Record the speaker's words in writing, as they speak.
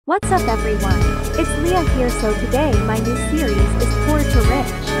What's up everyone? It's Leah here. So today my new series is Poor to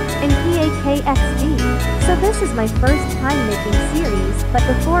Rich in PKXD. So this is my first time making series, but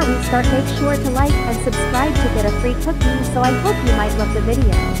before we start make sure to like and subscribe to get a free cookie, so I hope you might love the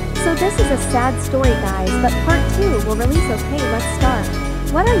video. So this is a sad story guys, but part 2 will release. Okay, let's start.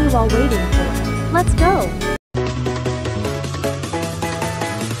 What are you all waiting for? Let's go!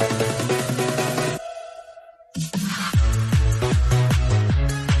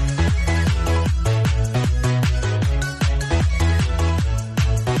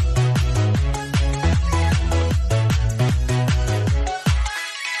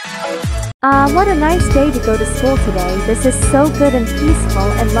 What a nice day to go to school today. This is so good and peaceful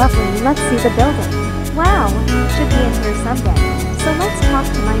and lovely. Let's see the building. Wow, should be in here someday. So let's talk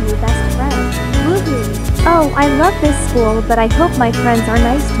to my new best friend. Woohoo! Oh, I love this school, but I hope my friends are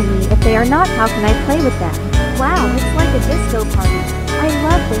nice to me. If they are not, how can I play with them? Wow, it's like a disco party. I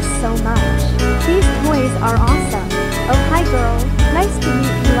love this so much. These toys are awesome. Oh, hi girl. Nice to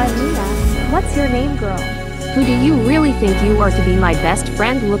meet you. I'm Lena. What's your name, girl? Who do you really think you are to be my best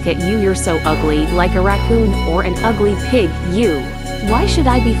friend? Look at you, you're so ugly, like a raccoon or an ugly pig, you. Why should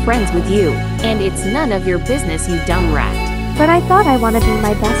I be friends with you? And it's none of your business, you dumb rat. But I thought I want to be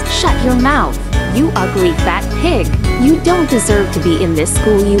my best. Shut your mouth, you ugly fat pig. You don't deserve to be in this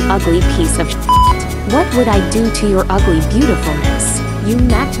school, you ugly piece of shit. What would I do to your ugly beautifulness? You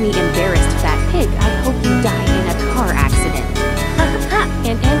knocked me embarrassed fat pig. I hope you die in a car accident.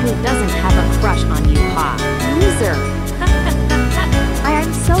 And Andrew doesn't have a crush on you, ha. Loser. I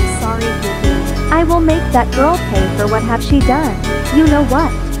am so sorry, Phoebe. I will make that girl pay for what have she done. You know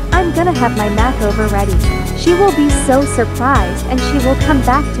what? I'm gonna have my makeover ready. She will be so surprised and she will come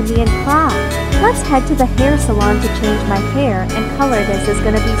back to me and cry. Let's head to the hair salon to change my hair and color. This is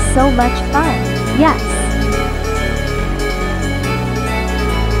gonna be so much fun. Yes.